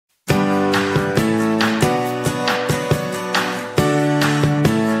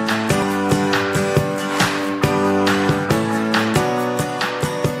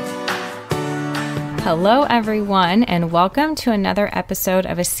Hello, everyone, and welcome to another episode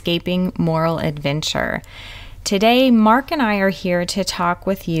of Escaping Moral Adventure. Today, Mark and I are here to talk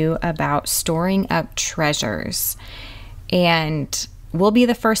with you about storing up treasures. And we'll be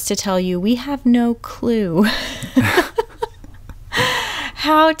the first to tell you we have no clue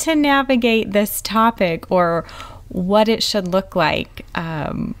how to navigate this topic or what it should look like.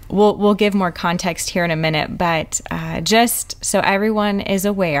 We'll give more context here in a minute, but just so everyone is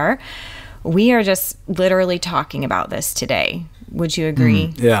aware, we are just literally talking about this today. Would you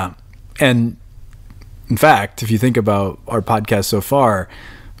agree? Yeah. And in fact, if you think about our podcast so far,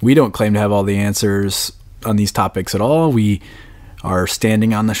 we don't claim to have all the answers on these topics at all. We are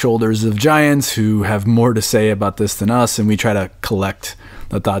standing on the shoulders of giants who have more to say about this than us, and we try to collect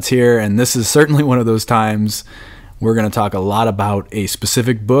the thoughts here. And this is certainly one of those times. We're going to talk a lot about a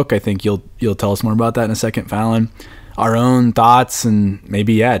specific book. I think you'll tell us more about that in a second, Fallon. Our own thoughts and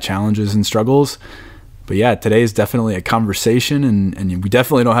maybe, challenges and struggles. But today is definitely a conversation, and we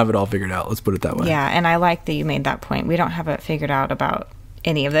definitely don't have it all figured out. Let's put it that way. Yeah, and I like that you made that point. We don't have it figured out about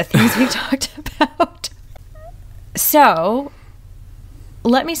any of the things we talked about. So,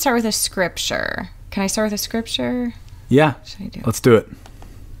 let me start with a scripture. Can I start with a scripture? Yeah, let's do it.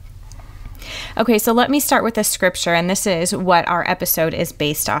 Okay, so let me start with a scripture, and this is what our episode is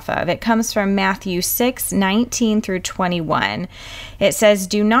based off of. It comes from Matthew 6:19 through 21. It says,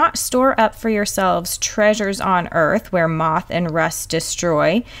 "Do not store up for yourselves treasures on earth where moth and rust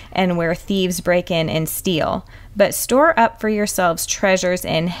destroy and where thieves break in and steal. But store up for yourselves treasures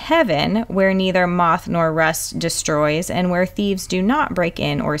in heaven where neither moth nor rust destroys and where thieves do not break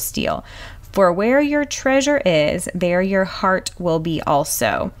in or steal. For where your treasure is, there your heart will be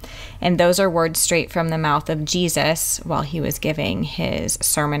also." And those are words straight from the mouth of Jesus while he was giving his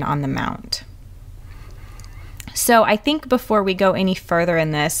Sermon on the Mount. So I think before we go any further in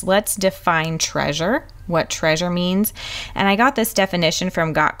this, let's define treasure, what treasure means. And I got this definition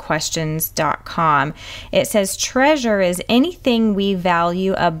from gotquestions.com. It says, treasure is anything we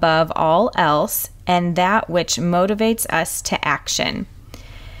value above all else and that which motivates us to action.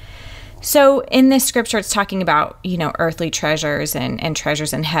 So in this scripture, it's talking about, earthly treasures and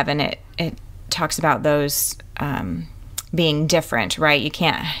treasures in heaven. It talks about those being different, right? You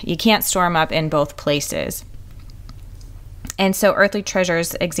can't store them up in both places. And so earthly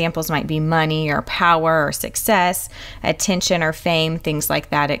treasures, examples might be money or power or success, attention or fame, things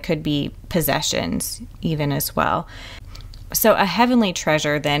like that. It could be possessions even as well. So a heavenly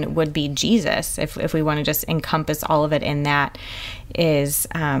treasure then would be Jesus, if we want to just encompass all of it in that, is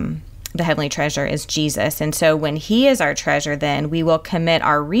the heavenly treasure is Jesus. And so when he is our treasure, then we will commit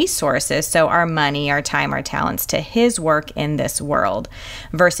our resources, so our money, our time, our talents, to his work in this world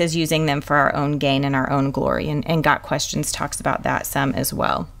versus using them for our own gain and our own glory. And Got Questions talks about that some as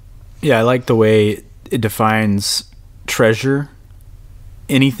well. Yeah, I like the way it defines treasure,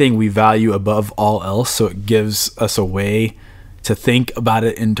 anything we value above all else. So it gives us a way to think about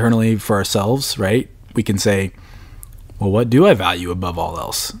it internally for ourselves, right? We can say, well, what do I value above all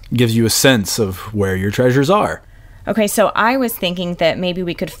else? It gives you a sense of where your treasures are. Okay, so I was thinking that maybe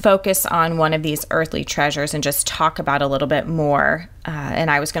we could focus on one of these earthly treasures and just talk about a little bit more.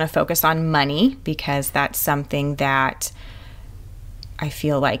 And I was going to focus on money because that's something that I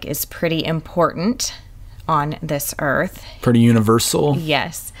feel like is pretty important on this earth. Pretty universal.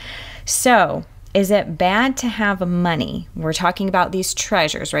 Yes. So, is it bad to have money? We're talking about these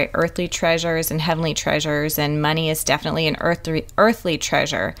treasures, right? Earthly treasures and heavenly treasures, and money is definitely an earthly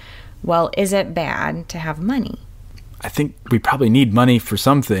treasure. Well, is it bad to have money? I think we probably need money for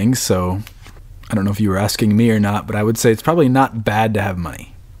some things, so I don't know if you were asking me or not, but I would say it's probably not bad to have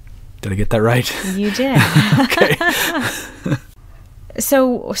money. Did I get that right? You did. Okay.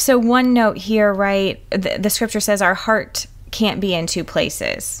 So one note here, right? The scripture says our heart can't be in two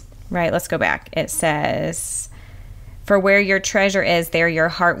places. Right, let's go back. It says, for where your treasure is, there your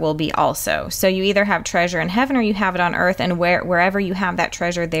heart will be also. So you either have treasure in heaven or you have it on earth, and wherever you have that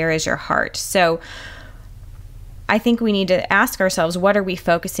treasure, there is your heart. So I think we need to ask ourselves, what are we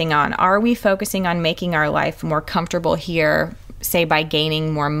focusing on? Are we focusing on making our life more comfortable here, say by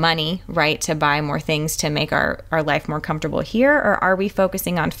gaining more money, right, to buy more things to make our life more comfortable here? Or are we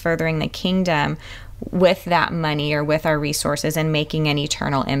focusing on furthering the kingdom with that money or with our resources and making an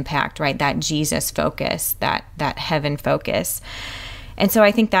eternal impact, right? That Jesus focus, that heaven focus. And so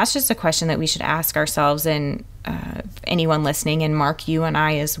I think that's just a question that we should ask ourselves, and anyone listening, and Mark, you and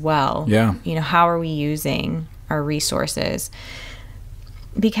I as well. Yeah. How are we using our resources?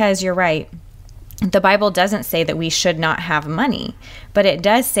 Because you're right. The Bible doesn't say that we should not have money, but it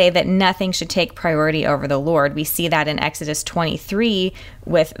does say that nothing should take priority over the Lord. We see that in Exodus 23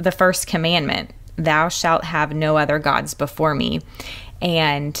 with the first commandment, thou shalt have no other gods before me.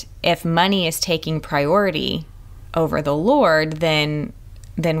 And if money is taking priority over the Lord, then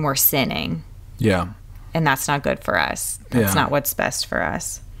we're sinning. Yeah. And that's not good for us. That's not what's best for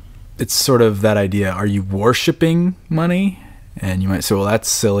us. It's sort of that idea. Are you worshiping money? And you might say, well, that's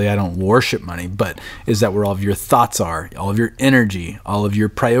silly. I don't worship money. But is that where all of your thoughts are? All of your energy, all of your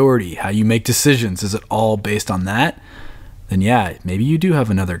priority, how you make decisions? Is it all based on that? Then yeah, maybe you do have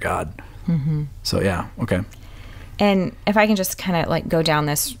another God. Mm-hmm. So yeah, okay. And if I can just kind of like go down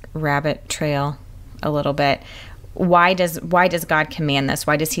this rabbit trail a little bit, why does God command this?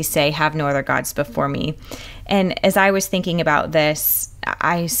 Why does he say, have no other gods before me? And as I was thinking about this,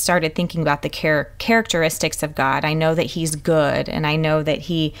 I started thinking about the characteristics of God. I know that he's good, and I know that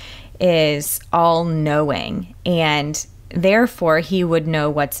he is all-knowing, and therefore he would know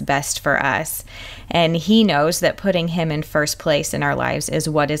what's best for us. And he knows that putting him in first place in our lives is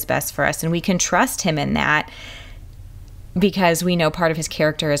what is best for us. And we can trust him in that because we know part of his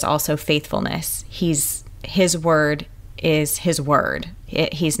character is also faithfulness. His word is his word.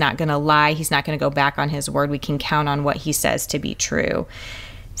 He's not going to lie. He's not going to go back on his word. We can count on what he says to be true.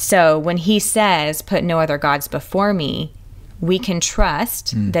 So when he says, put no other gods before me, we can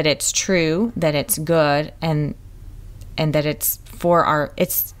trust that it's true, that it's good, and that it's for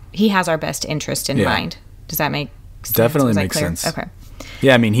he has our best interest in mind. Does that make sense? Definitely makes sense. Okay.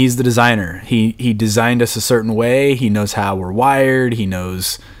 Yeah, I mean, he's the designer. He designed us a certain way. He knows how we're wired. He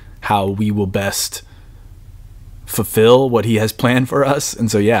knows how we will best fulfill what he has planned for us.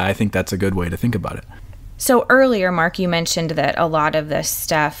 And so, yeah, I think that's a good way to think about it. So earlier, Mark, you mentioned that a lot of this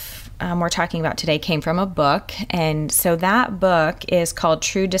stuff we're talking about today came from a book. And so that book is called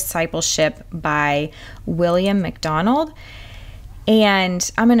True Discipleship by William MacDonald. And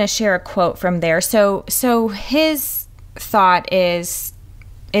I'm going to share a quote from there. So his thought is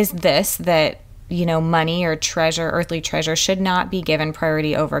this, that money or treasure, earthly treasure, should not be given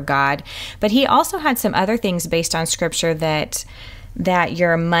priority over God. But he also had some other things based on scripture that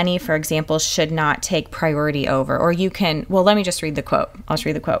your money, for example, should not take priority over. Or you can, well, let me just read the quote. I'll just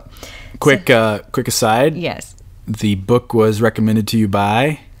read the quote. Quick aside. Yes. The book was recommended to you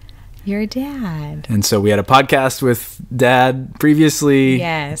by your dad. And so we had a podcast with Dad previously.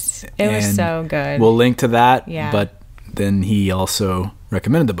 Yes. It was so good. We'll link to that. Yeah. But then he also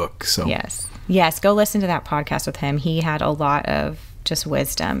recommended the book. So Yes, go listen to that podcast with him. He had a lot of just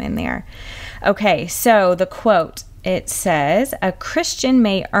wisdom in there. Okay, so the quote, it says, a Christian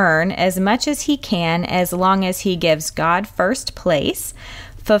may earn as much as he can as long as he gives God first place,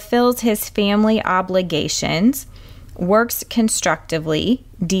 fulfills his family obligations, works constructively,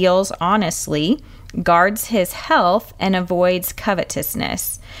 deals honestly, guards his health, and avoids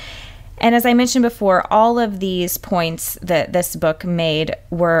covetousness. And as I mentioned before, all of these points that this book made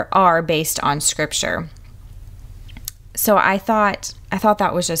are based on scripture. So I thought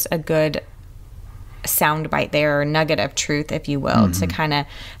that was just a good soundbite there, or nugget of truth, if you will, to kind of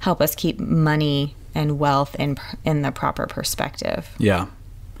help us keep money and wealth in the proper perspective. Yeah.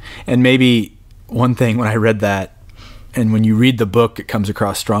 And maybe one thing when I read that, and when you read the book, it comes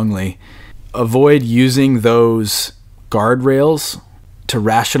across strongly, avoid using those guardrails to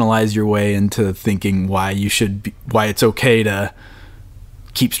rationalize your way into thinking why it's okay to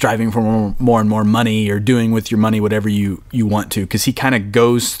keep striving for more and more money, or doing with your money whatever you want to. Because he kind of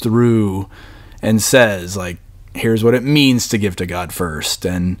goes through and says, like, here's what it means to give to God first,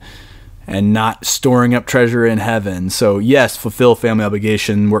 and not storing up treasure in heaven. So yes, fulfill family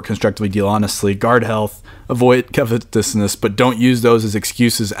obligation, work constructively, deal honestly, guard health, avoid covetousness, but don't use those as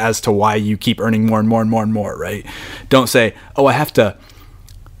excuses as to why you keep earning more and more and more and more, right? Don't say, oh, I have to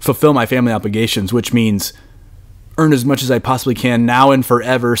fulfill my family obligations, which means earn as much as I possibly can now and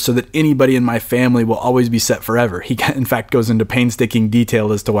forever so that anybody in my family will always be set forever. He, in fact, goes into painstaking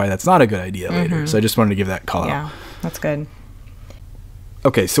detail as to why that's not a good idea later. So I just wanted to give that call out. Yeah, that's good.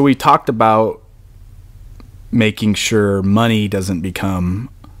 Okay, so we talked about making sure money doesn't become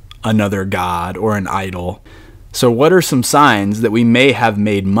another god or an idol. So what are some signs that we may have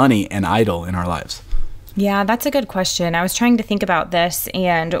made money an idol in our lives? Yeah, that's a good question. I was trying to think about this,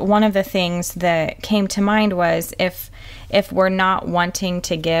 and one of the things that came to mind was if we're not wanting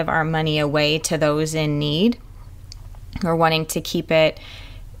to give our money away to those in need, or wanting to keep it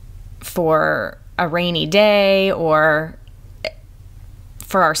for a rainy day, or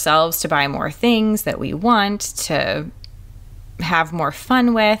for ourselves to buy more things that we want, to have more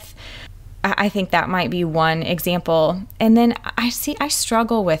fun with, I think that might be one example. And then I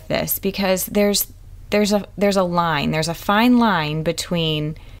struggle with this because there's a line, there's a fine line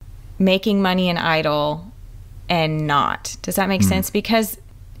between making money an idol and not. Does that make sense? Because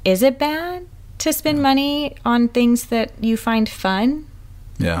is it bad to spend money on things that you find fun.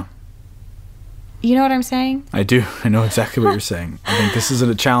 Yeah. You know what I'm saying? I do. I know exactly what you're saying. I think this is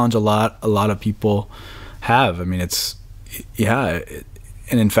a challenge a lot of people have. I mean,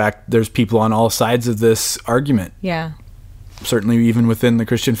 and in fact, there's people on all sides of this argument. Yeah. Certainly even within the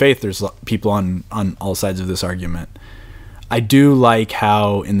Christian faith, there's people on all sides of this argument. I do like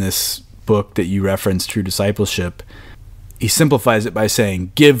how in this book that you referenced, True Discipleship, he simplifies it by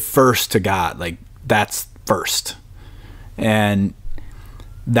saying, give first to God. Like, that's first. And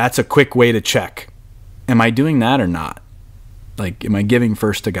that's a quick way to check. Am I doing that or not? Like, am I giving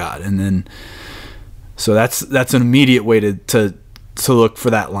first to God? And then, so that's an immediate way to look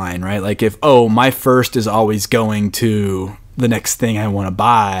for that line, right? Like, if, my first is always going to the next thing I want to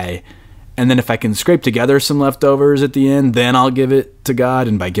buy, and then if I can scrape together some leftovers at the end, then I'll give it to God.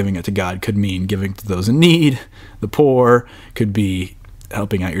 And by giving it to God could mean giving to those in need, the poor, could be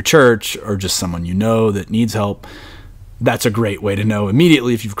helping out your church or just someone you know that needs help. That's a great way to know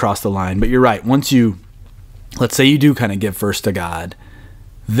immediately if you've crossed the line. But you're right. Once let's say you do kind of give first to God,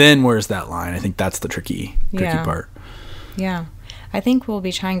 then where's that line? I think that's the tricky part. Yeah. I think we'll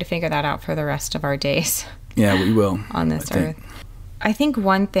be trying to figure that out for the rest of our days. Yeah, we will. On this earth. I think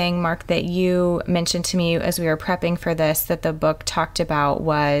one thing, Mark, that you mentioned to me as we were prepping for this that the book talked about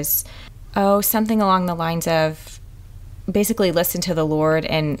was, something along the lines of basically listen to the Lord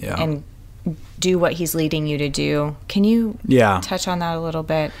and do what he's leading you to do. Can you touch on that a little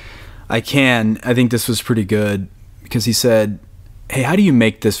bit? I can. I think this was pretty good because he said, hey, how do you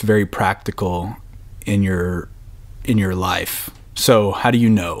make this very practical in your life? So how do you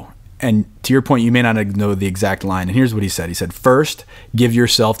know? And to your point, you may not know the exact line. And here's what he said. He said, first, give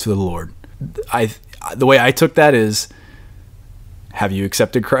yourself to the Lord. The way I took that is, have you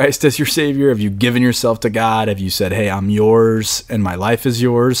accepted Christ as your Savior? Have you given yourself to God? Have you said, hey, I'm yours and my life is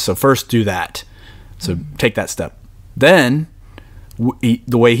yours? So first do that. So take that step. Then,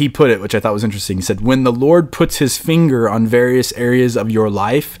 the way he put it, which I thought was interesting, he said, when the Lord puts his finger on various areas of your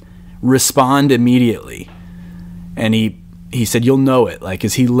life, respond immediately. And he said, you'll know it. Like,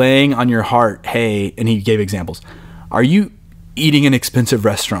 is he laying on your heart, hey, and he gave examples. Are you eating in expensive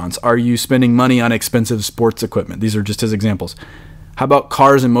restaurants? Are you spending money on expensive sports equipment? These are just his examples. How about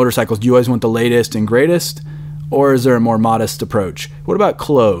cars and motorcycles? Do you always want the latest and greatest? Or is there a more modest approach? What about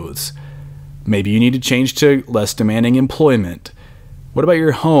clothes? Maybe you need to change to less demanding employment. What about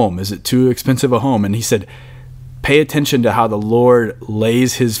your home? Is it too expensive a home? And he said, pay attention to how the Lord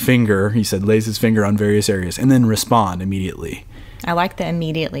lays his finger on various areas, and then respond immediately. I like the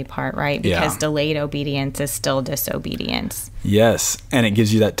immediately part, right? Because delayed obedience is still disobedience. Yes, and it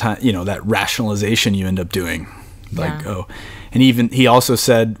gives you that time, that rationalization you end up doing. Like, and even he also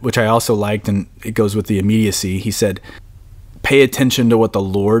said, which I also liked, and it goes with the immediacy, he said, pay attention to what the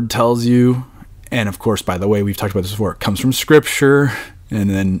Lord tells you. And of course, by the way, we've talked about this before, it comes from Scripture. And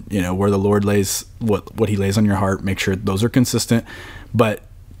then, where the Lord lays what he lays on your heart, make sure those are consistent. But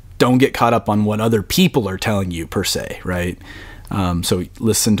don't get caught up on what other people are telling you per se, right? So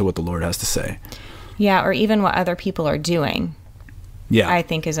listen to what the Lord has to say. Yeah, or even what other people are doing. Yeah. I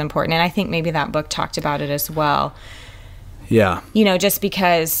think is important. And I think maybe that book talked about it as well. Yeah. Just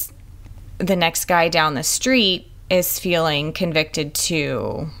because the next guy down the street is feeling convicted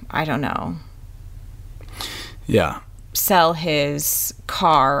to, I don't know. Yeah. Sell his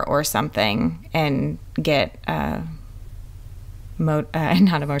car or something and get not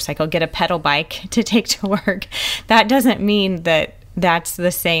a motorcycle, get a pedal bike to take to work. That doesn't mean that that's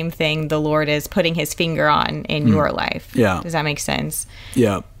the same thing the Lord is putting his finger on in your life. Yeah. Does that make sense?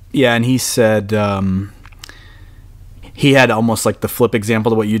 Yeah. Yeah. And he said, he had almost like the flip example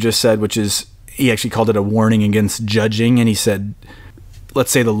to what you just said, which is he actually called it a warning against judging. And he said,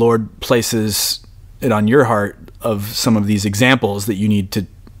 let's say the Lord places it on your heart of some of these examples that you need to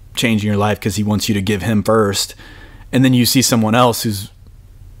change in your life because he wants you to give him first. And then you see someone else who's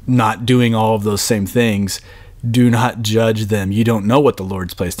not doing all of those same things. Do not judge them. You don't know what the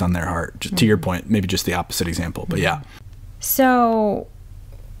Lord's placed on their heart. To your point, maybe just the opposite example, but yeah. So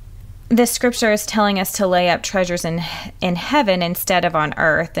this scripture is telling us to lay up treasures in heaven instead of on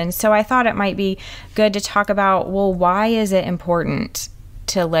earth. And so I thought it might be good to talk about, well, why is it important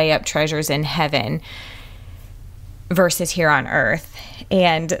to lay up treasures in heaven versus here on earth?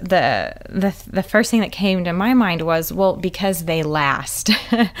 And the first thing that came to my mind was, well, because they last,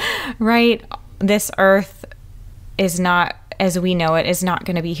 right? This earth is not, as we know it, is not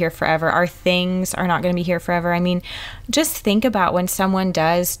going to be here forever. Our things are not going to be here forever. I mean, just think about when someone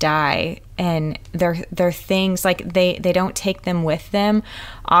does die and their things, like they don't take them with them.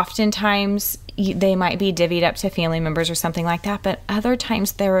 Oftentimes, they might be divvied up to family members or something like that, but other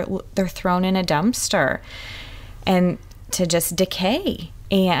times they're thrown in a dumpster and to just decay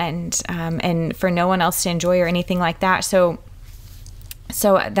and for no one else to enjoy or anything like that. So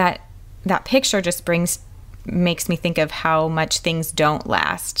that picture just makes me think of how much things don't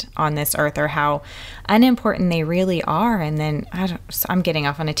last on this earth, or how unimportant they really are. And then I'm getting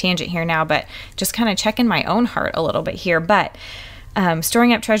off on a tangent here now, but just kind of checking my own heart a little bit here. But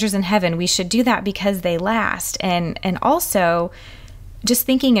storing up treasures in heaven, we should do that because they last. And also, just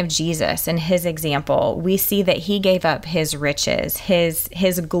thinking of Jesus and his example, we see that he gave up his riches,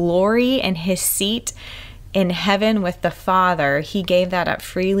 his glory, and his seat in heaven with the Father. He gave that up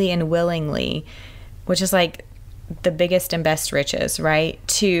freely and willingly, which is like the biggest and best riches, right?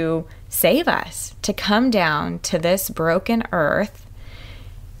 To save us, to come down to this broken earth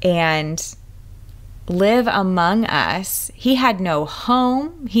and live among us. He had no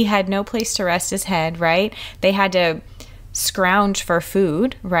home. He had no place to rest his head, right? They had to scrounge for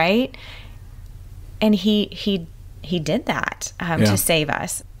food, right? And he did that to save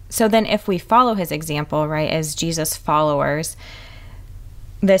us. So then if we follow his example, right, as Jesus followers,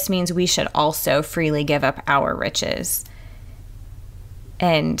 this means we should also freely give up our riches.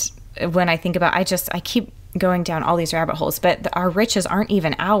 And when I think about, I keep going down all these rabbit holes, but our riches aren't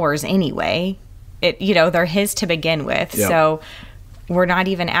even ours anyway. They're his to begin with. Yep. So we're not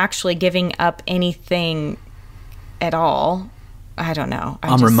even actually giving up anything at all. I don't know.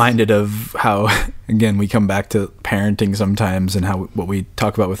 I'm reminded of how, again, we come back to parenting sometimes and what we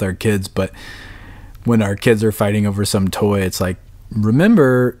talk about with our kids. But when our kids are fighting over some toy, it's like,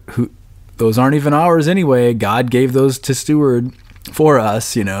 remember, those aren't even ours anyway. God gave those to steward for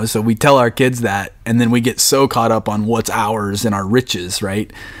us, so we tell our kids that, and then we get so caught up on what's ours and our riches,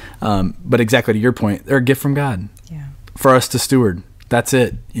 right? But exactly to your point, they're a gift from God for us to steward. That's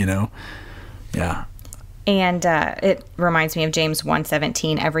it, Yeah. And it reminds me of James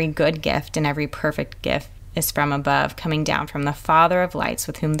 1:17, every good gift and every perfect gift is from above, coming down from the Father of lights,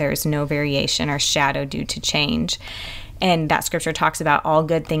 with whom there is no variation or shadow due to change. And that scripture talks about all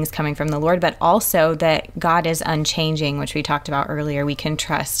good things coming from the Lord, but also that God is unchanging, which we talked about earlier. We can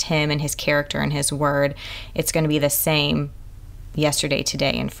trust him and his character and his word. It's going to be the same yesterday,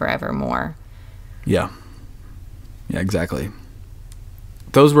 today, and forevermore. Yeah, exactly.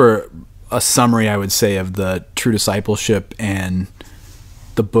 Those were a summary, I would say, of the True Discipleship and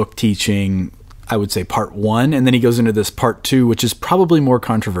the book teaching, I would say, part 1. And then he goes into this part 2, which is probably more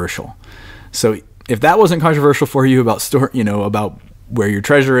controversial. So if that wasn't controversial for you about about where your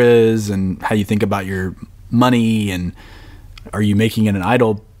treasure is and how you think about your money and are you making it an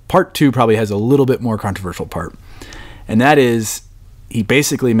idol, part 2 probably has a little bit more controversial part. And that is, he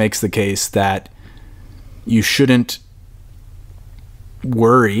basically makes the case that you shouldn't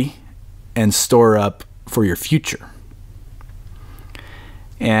worry and store up for your future.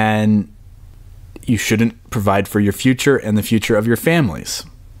 And you shouldn't provide for your future and the future of your families,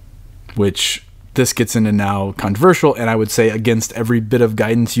 which this gets into now controversial, and I would say against every bit of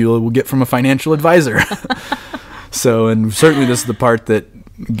guidance you will get from a financial advisor. So, and certainly this is the part that,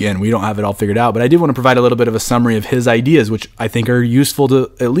 again, we don't have it all figured out, but I did want to provide a little bit of a summary of his ideas, which I think are useful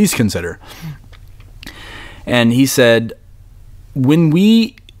to at least consider. And he said, when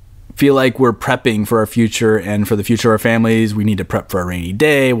we feel like we're prepping for our future and for the future of our families, we need to prep for a rainy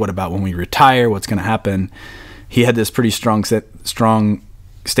day. What about when we retire? What's going to happen? He had this pretty strong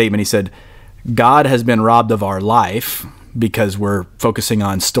statement. He said, God has been robbed of our life because we're focusing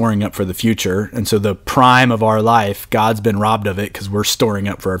on storing up for the future. And so the prime of our life, God's been robbed of it because we're storing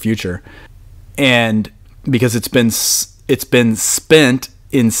up for our future. And because it's been spent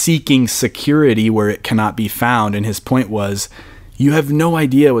in seeking security where it cannot be found. And his point was, you have no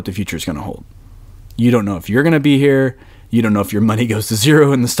idea what the future is going to hold. You don't know if you're going to be here. You don't know if your money goes to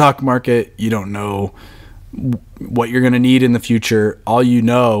zero in the stock market. You don't know what you're going to need in the future. All you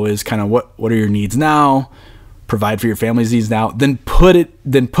know is kind of what are your needs now, provide for your family's needs now, then put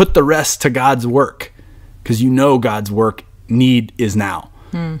the rest to God's work, because God's work need is now.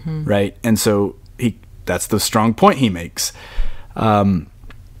 Mm-hmm. Right? And so that's the strong point he makes.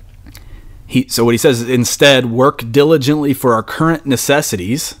 So what he says is, instead, work diligently for our current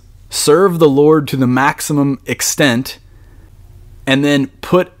necessities, serve the Lord to the maximum extent, and then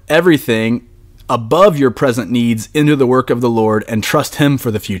put everything above your present needs into the work of the Lord and trust him for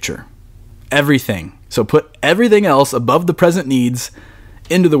the future. Everything. So put everything else above the present needs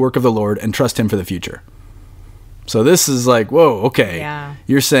into the work of the Lord and trust him for the future. So this is like, whoa, okay. Yeah.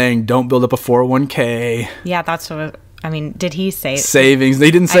 You're saying don't build up a 401k. Yeah, that's what, did he say savings?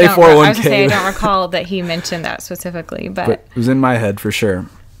 They didn't say 401k. I was going to say, I don't recall that he mentioned that specifically, but it was in my head for sure.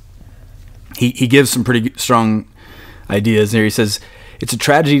 he gives some pretty strong ideas there. He says, it's a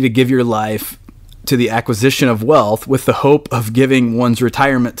tragedy to give your life to the acquisition of wealth with the hope of giving one's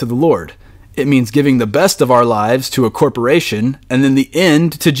retirement to the Lord. It means giving the best of our lives to a corporation and then the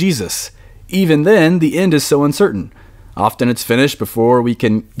end to Jesus. Even then, the end is so uncertain. Often it's finished before we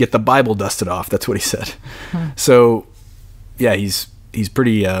can get the Bible dusted off. That's what he said. So, yeah, he's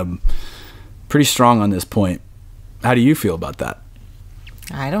pretty strong on this point. How do you feel about that?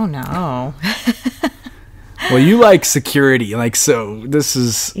 I don't know. Well, you like security, so this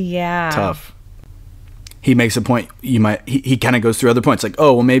is tough. He makes a point. He kind of goes through other points,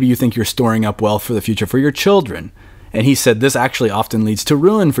 maybe you think you're storing up wealth for the future for your children. And he said this actually often leads to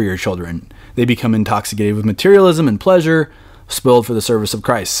ruin for your children. They become intoxicated with materialism and pleasure, spoiled for the service of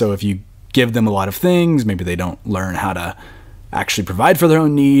Christ. So if you give them a lot of things, maybe they don't learn how to actually provide for their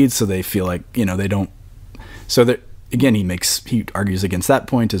own needs, so they feel like, they don't. So that, again, he argues against that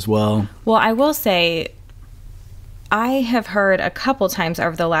point as well. Well, I will say, I have heard a couple times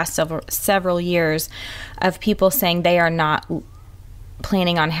over the last several years of people saying they are not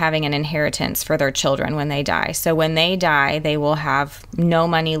planning on having an inheritance for their children when they die. So when they die, they will have no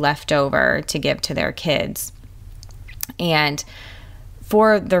money left over to give to their kids. And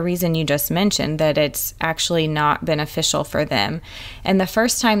for the reason you just mentioned, that it's actually not beneficial for them. And the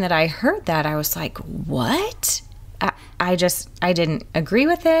first time that I heard that, I was like, what? I didn't agree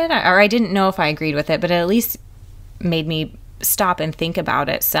with it, or I didn't know if I agreed with it, but it at least made me stop and think about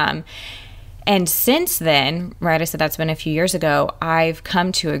it some. And since then, right, I said that's been a few years ago, I've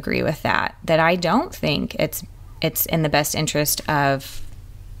come to agree with that I don't think it's in the best interest of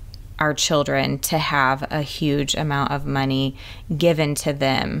our children to have a huge amount of money given to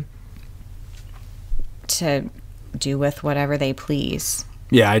them to do with whatever they please.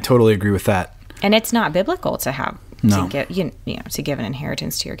 Yeah, I totally agree with that. And it's not biblical to have no. to give an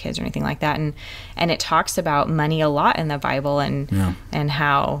inheritance to your kids or anything like that. And it talks about money a lot in the Bible and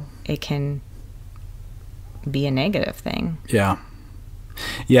how it can be a negative thing. Yeah.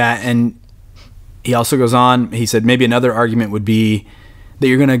 Yeah, and he also goes on, he said maybe another argument would be that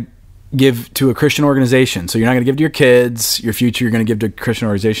you're going to give to a Christian organization. So you're not going to give to your kids, your future you're going to give to a Christian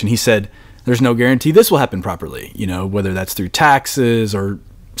organization. He said there's no guarantee this will happen properly, whether that's through taxes or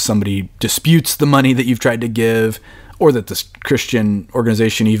somebody disputes the money that you've tried to give, or that this Christian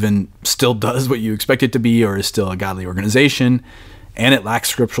organization even still does what you expect it to be or is still a godly organization, and it lacks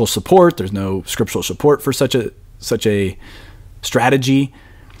scriptural support. There's no scriptural support for such a strategy.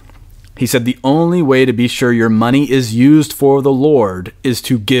 He said the only way to be sure your money is used for the Lord is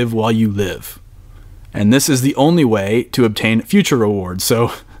to give while you live. And this is the only way to obtain future rewards.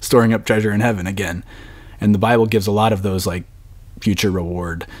 So storing up treasure in heaven again. And the Bible gives a lot of those future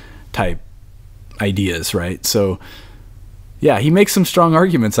reward type ideas, right? So yeah, he makes some strong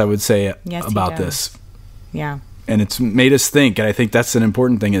arguments, I would say, about this. Yeah. And it's made us think, and I think that's an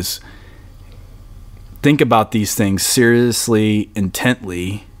important thing, is think about these things seriously,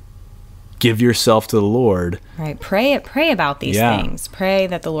 intently, give yourself to the Lord. Right. Pray about these things. Pray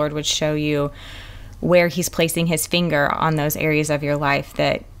that the Lord would show you where he's placing his finger on those areas of your life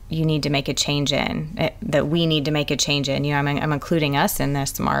that you need to make a change in, that we need to make a change in. I'm including us in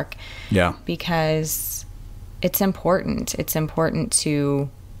this, Mark. Yeah. Because it's important. It's important to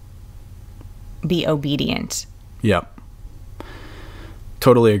be obedient. Yep.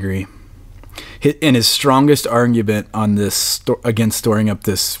 Totally agree. And his strongest argument on this against storing up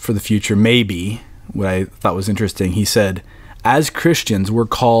this for the future, maybe what I thought was interesting, he said, as Christians, we're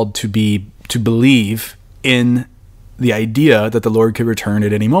called to believe in the idea that the Lord could return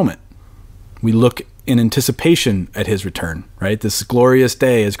at any moment. We look in anticipation at his return, right? This glorious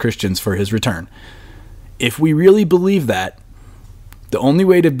day as Christians for his return. If we really believe that, the only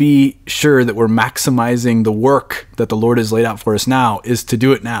way to be sure that we're maximizing the work that the Lord has laid out for us now is to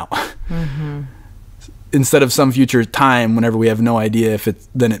do it now. Mm-hmm. Instead of some future time whenever we have no idea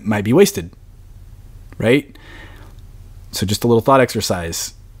then it might be wasted, right? So just a little thought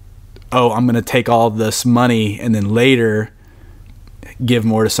exercise. Oh, I'm going to take all this money and then later give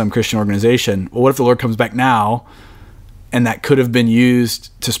more to some Christian organization. Well, what if the Lord comes back now and that could have been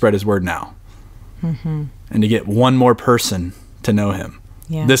used to spread his word now? Mm-hmm. And to get one more person to know him.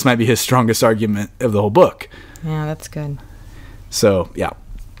 Yeah. This might be his strongest argument of the whole book. Yeah, that's good. So, yeah.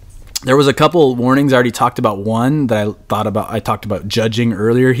 There was a couple warnings. I already talked about one that I talked about judging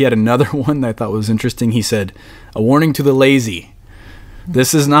earlier. He had another one that I thought was interesting. He said, a warning to the lazy.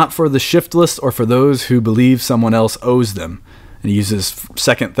 This is not for the shiftless or for those who believe someone else owes them. And he uses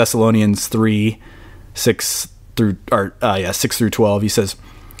 2 Thessalonians 3, 6 through 12. He says,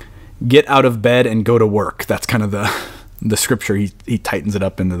 get out of bed and go to work. That's kind of the scripture. He tightens it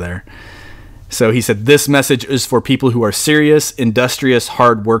up into there. So he said, this message is for people who are serious, industrious,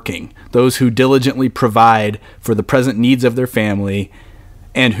 hardworking, those who diligently provide for the present needs of their family,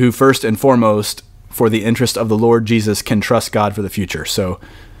 and who first and foremost, for the interest of the Lord Jesus, can trust God for the future. So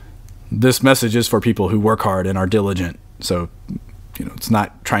this message is for people who work hard and are diligent. So, it's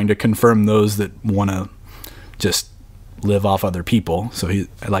not trying to confirm those that want to just live off other people. So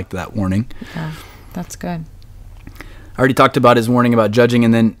I liked that warning. Yeah, that's good. I already talked about his warning about judging,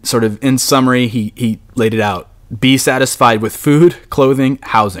 and then sort of in summary, he laid it out. Be satisfied with food, clothing,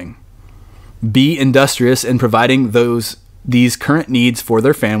 housing. Be industrious in providing these current needs for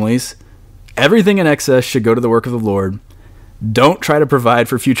their families. Everything in excess should go to the work of the Lord. Don't try to provide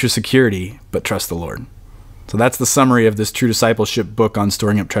for future security, but trust the Lord. So that's the summary of this True Discipleship book on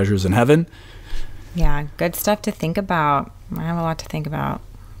storing up treasures in heaven. Yeah, good stuff to think about. I have a lot to think about,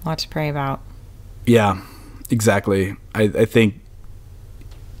 a lot to pray about. Yeah, exactly. I think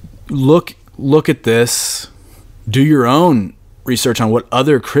look at this. Do your own research on what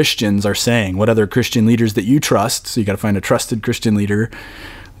other Christians are saying, what other Christian leaders that you trust. So you got to find a trusted Christian leader.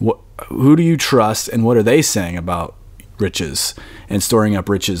 Who do you trust, and what are they saying about riches and storing up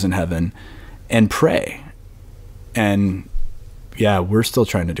riches in heaven? And pray. And yeah, we're still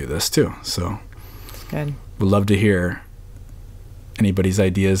trying to do this too. So it's good. We'd love to hear anybody's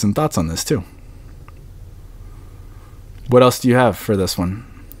ideas and thoughts on this too. What else do you have for this one?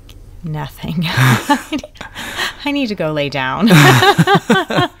 Nothing. I need to go lay down.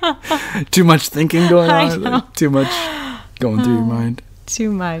 Too much thinking going on? I know. Too much going through your mind?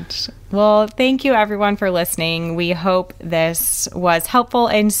 Too much. Well, thank you everyone for listening. We hope this was helpful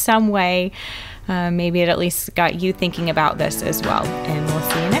in some way. Maybe it at least got you thinking about this as well. And we'll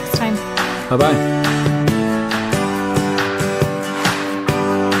see you next time. Bye-bye.